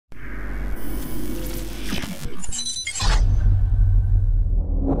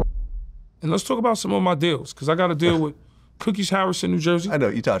And let's talk about some of my deals, because I got a deal with Cookies Harrison, New Jersey. I know,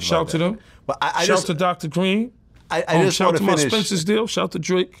 you talked Shout about to that. them. But I Shout just, to Dr. Green. I just shout want to to my finish. Spencer's deal. Shout to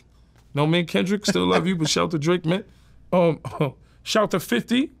Drake. No, man, Kendrick, still love you, but shout to Drake, man. Shout to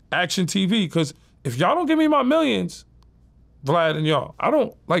 50, Action TV, because if y'all don't give me my millions, Vlad and y'all, I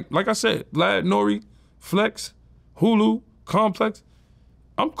don't, like I said, Vlad, Nori, Flex, Hulu, Complex,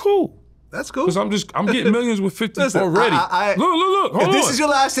 I'm cool. That's cool. Because I'm getting millions with 50 Listen, already. If Look, hold on. this is your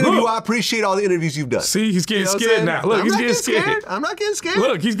last interview, Look. I appreciate all the interviews you've done. See, he's getting You know what scared I'm now. saying? Look, he's getting scared. I'm not getting scared.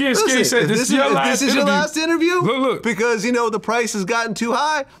 Look, he's getting scared. He said, if this is your last your last interview, Look. because, you know, the price has gotten too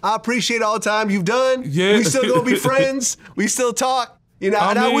high, I appreciate all the time you've done. Yeah. We still gonna be friends. We still talk. You know,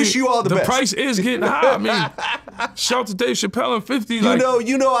 and I wish you all the best. The price is getting high. I mean, shout to Dave Chappelle and 50. You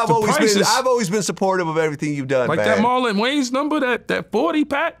know, I've always been supportive of everything you've done, like man. that Marlon Wayne's number, that 40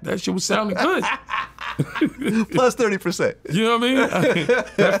 pack, that shit was sounding good. Plus 30%. You know what I mean?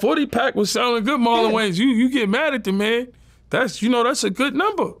 That 40 pack was sounding good, Marlon Wayne's. You get mad at the man. That's a good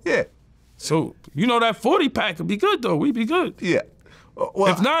number. Yeah. So, that 40 pack would be good though. We'd be good. Yeah.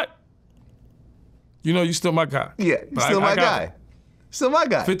 Well, if not, you still my guy. Yeah, you're still my guy. Still my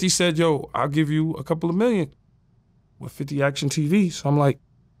guy. 50 said, yo, I'll give you a couple of million with 50 Action TV. So I'm like,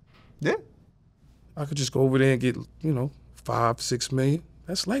 yeah. I could just go over there and get, 5, 6 million.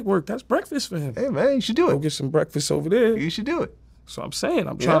 That's light work. That's breakfast for him. Hey, man, you should do it. Go get some breakfast over there. You should do it. So I'm saying,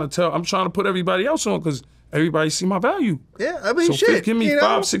 I'm trying to put everybody else on because everybody see my value. Yeah, I mean, so shit. Give me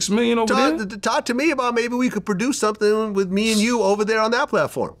 5, 6 million over there. Talk to me about maybe we could produce something with me and you over there on that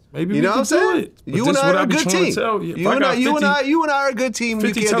platform. Maybe you we know what I'm saying? You and I are a good team. You and I are a good team.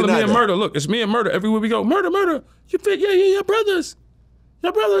 50 telling me and Murder. Look, it's me and Murder. Everywhere we go, Murder. You fit? Yeah, brothers.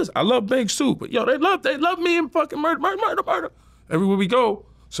 Your brothers. I love Banks too, but yo, they love me and fucking Murder. Everywhere we go.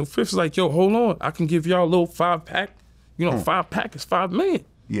 So Fifth's like, yo, hold on. I can give y'all a little 5-pack. 5-pack is 5 million.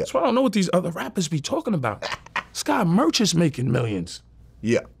 Yeah. So I don't know what these other rappers be talking about. This guy Merch is making millions.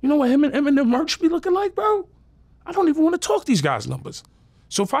 Yeah. You know what him and the Merch be looking like, bro? I don't even want to talk these guys' numbers.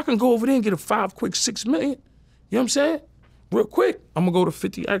 So if I can go over there and get a quick 6 million, you know what I'm saying? Real quick, I'm gonna go to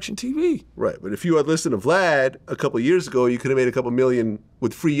 50 Action TV. Right, but if you had listened to Vlad a couple of years ago, you could have made a couple million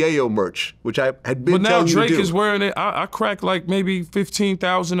with free Yayo merch, which I had been telling you to do. But now Drake is wearing it. I cracked like maybe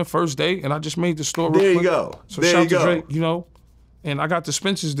 15,000 the first day, and I just made the store. There you go. So shout to Drake, and I got the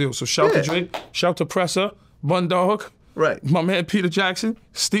Spencer's deal. So shout to Drake, shout to Presser, Bun Dog, right? My man Peter Jackson,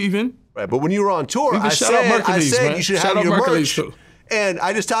 Steven. Right, but when you were on tour, I said you should have your merch. Too. And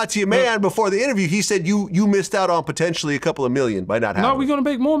I just talked to your man before the interview. He said you missed out on potentially a couple of million by not having it. No, we're gonna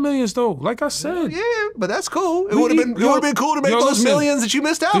make more millions though. Like I said. Yeah, but that's cool. It would have been cool to make those millions that you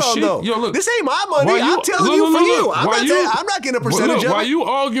missed out on though. Yo, look, this ain't my money. I'm telling you for you. I'm not getting a percentage of it. Why you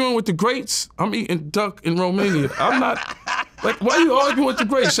arguing with the greats? I'm eating duck in Romania. I'm not. Like, why you arguing with the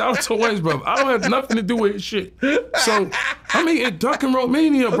greats? Shout out to Wayne's brother. I don't have nothing to do with his shit. So I'm eating duck in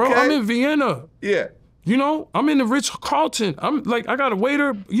Romania, bro. Okay. I'm in Vienna. Yeah. I'm in the Ritz-Carlton. I got a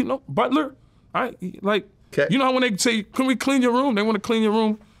waiter, butler. You know how when they say, can we clean your room? They want to clean your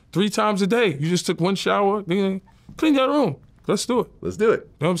room 3 times a day. You just took 1 shower, clean your room. Let's do it. Let's do it. You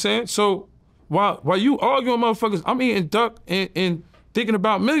know what I'm saying? So while you arguing, motherfuckers, I'm eating duck and thinking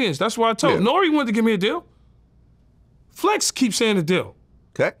about millions. That's why I told Nori wanted to give me a deal. Flex keeps saying a deal.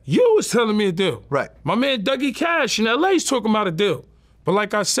 Okay. You was telling me a deal. Right. My man Dougie Cash in LA's talking about a deal. But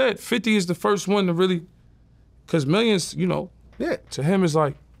like I said, 50 is the first one to really, because millions, to him is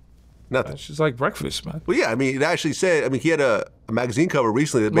like, nothing. It's just like breakfast, man. Well, yeah, I mean, it actually said, he had a magazine cover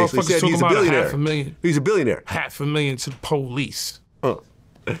recently that basically said he's a billionaire. $500,000. He's a billionaire. $500,000 to the police.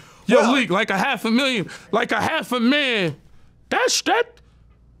 Yo, Leak, like $500,000, like $500,000. That's that.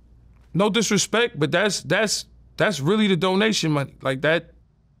 No disrespect, but that's really the donation money. Like that.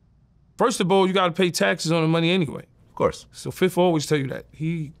 First of all, you got to pay taxes on the money anyway. Of course. So Fifth always tell you that.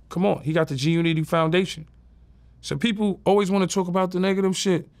 He got the G-Unity Foundation. So people always want to talk about the negative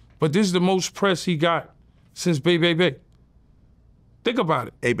shit, but this is the most press he got since Bay. Think about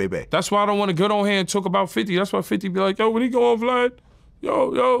it. Hey, Bay. That's why I don't want to get on here and talk about 50. That's why 50 be like, yo, when he go on Vlad,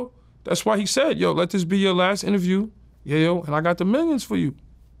 yo. That's why he said, yo, let this be your last interview, and I got the millions for you.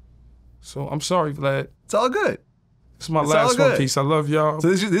 So I'm sorry, Vlad. It's all good. It's my last one piece. I love y'all. So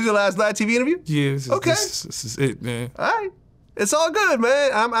this is your last VladTV interview? Yeah. This is it, man. All right. It's all good,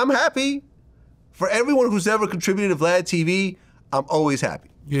 man. I'm happy. For everyone who's ever contributed to VladTV, I'm always happy.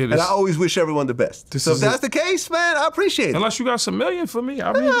 Yeah, and I always wish everyone the best. So if that's the case, man, I appreciate it. Unless you got some million for me.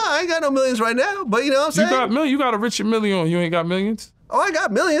 I ain't got no millions right now, but you know what I'm saying? You got a Richard million. You ain't got millions? Oh, I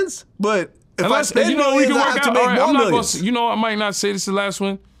got millions, but if I spend millions, I have to make more millions. I might not say this is the last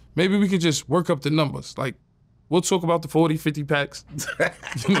one. Maybe we could just work up the numbers. Like, We'll talk about the 40, 50 packs.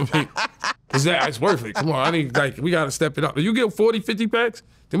 You know what I mean? Cause it's worth it. Come on, I need, like, we gotta step it up. If you get 40, 50 packs,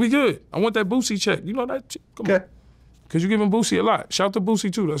 then we good. I want that Boosie check. You know that? Come on. Cause you giving Boosie a lot. Shout to Boosie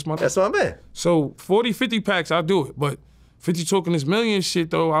too, that's my man. So 40, 50 packs, I'll do it. But 50 talking this million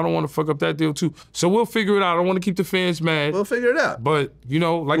shit though, I don't want to fuck up that deal too. So we'll figure it out. I don't want to keep the fans mad. We'll figure it out. But, you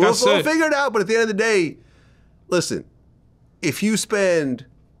know, like I said. We'll figure it out, but at the end of the day, listen, if you spend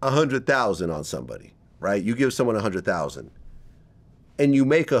 100,000 on somebody, right? You give someone 100,000 and you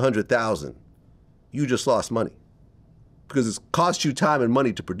make 100,000, you just lost money because it's cost you time and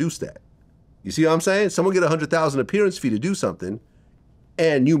money to produce that. You see what I'm saying? Someone get 100,000 appearance fee to do something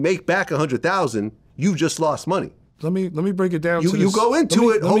and you make back 100,000, you just lost money. Let me break it down to you go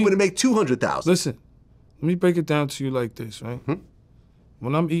into it hoping to make 200,000. Listen, let me break it down to you like this, right?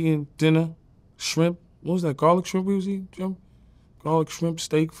 When I'm eating dinner, shrimp, what was that, garlic shrimp we was eating, Jim? Garlic shrimp,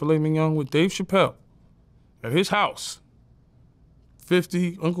 steak, filet mignon with Dave Chappelle at his house.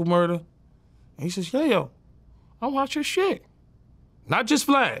 50, Uncle Murder. And he says, Yayo, I watch your shit. Not just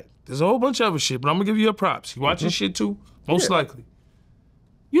Vlad. There's a whole bunch of other shit, but I'm gonna give you your props. You watch your shit too? Most likely.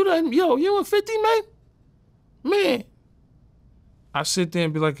 You done, you and 50, man? Man. I sit there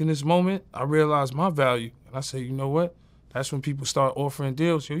and be like, in this moment, I realize my value. And I say, you know what? That's when people start offering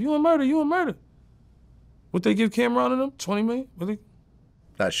deals. Yo, you and Murder, you and Murder. What they give Cameron and them? 20 million? Really?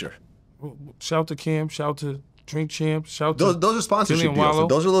 Not sure. Shout to Cam, shout to Drink Champs, shout to those are Dillian sponsorship deals. Wallow.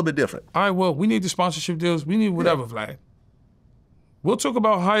 Those are a little bit different. All right, well, we need the sponsorship deals. We need whatever, Vlad. We'll talk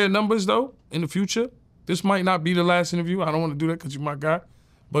about higher numbers, though, in the future. This might not be the last interview. I don't want to do that because you're my guy.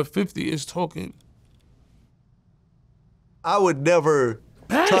 But 50 is talking. I would never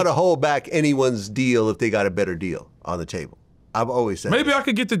try to hold back anyone's deal if they got a better deal on the table. I've always said maybe I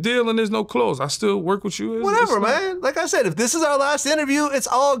could get the deal and there's no close. I still work with you. Whatever, man. Like I said, if this is our last interview, it's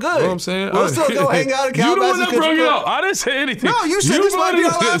all good. You know what I'm saying? We'll still go hang out in Calabasas. You the one that brought it up. I didn't say anything. No, you said this might be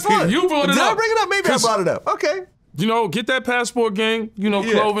our last one. You brought it up. Did I bring it up? Maybe I brought it up. Okay. You know, get that passport gang, you know,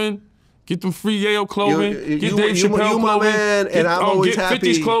 clothing. Get them free Yayo clothing. Get Dave Chappelle clothing. My man, and I'm always get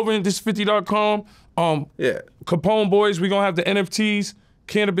happy. 50's clothing. This is 50.com. Capone Boys, we're going to have the NFTs,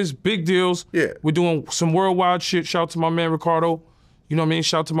 cannabis, big deals. Yeah. We're doing some worldwide shit. Shout out to my man, Ricardo. You know what I mean?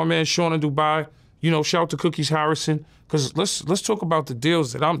 Shout out to my man, Sean in Dubai. You know, shout out to Cookies Harrison. Because let's talk about the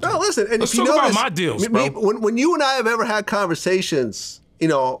deals that I'm doing. No, listen. And let's if you talk notice, about my deals, bro. When you and I have ever had conversations, you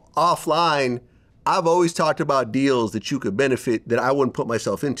know, offline, I've always talked about deals that you could benefit that I wouldn't put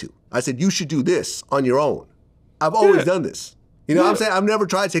myself into. I said, you should do this on your own. I've always done this. You know what I'm saying? I've never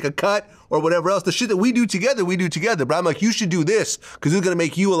tried to take a cut or whatever else. The shit that we do together, we do together. But I'm like, you should do this because it's going to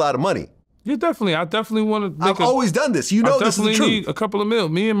make you a lot of money. Yeah, definitely. I definitely want to I've always done this. You know this is the truth. I definitely need a couple of mil.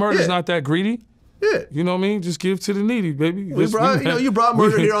 Me and Murder's not that greedy. Yeah. You know what I mean? Just give to the needy, baby. You brought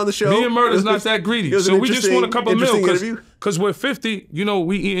Murder here on the show. Me and Murder's not that greedy. So we just want a couple of mil. Because we're 50, you know,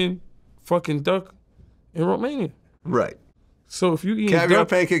 we eating fucking duck in Romania. Right. So if you eat caviar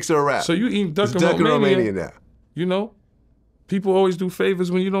pancakes are a wrap. So you eat duck in Romania now. You know, people always do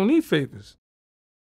favors when you don't need favors.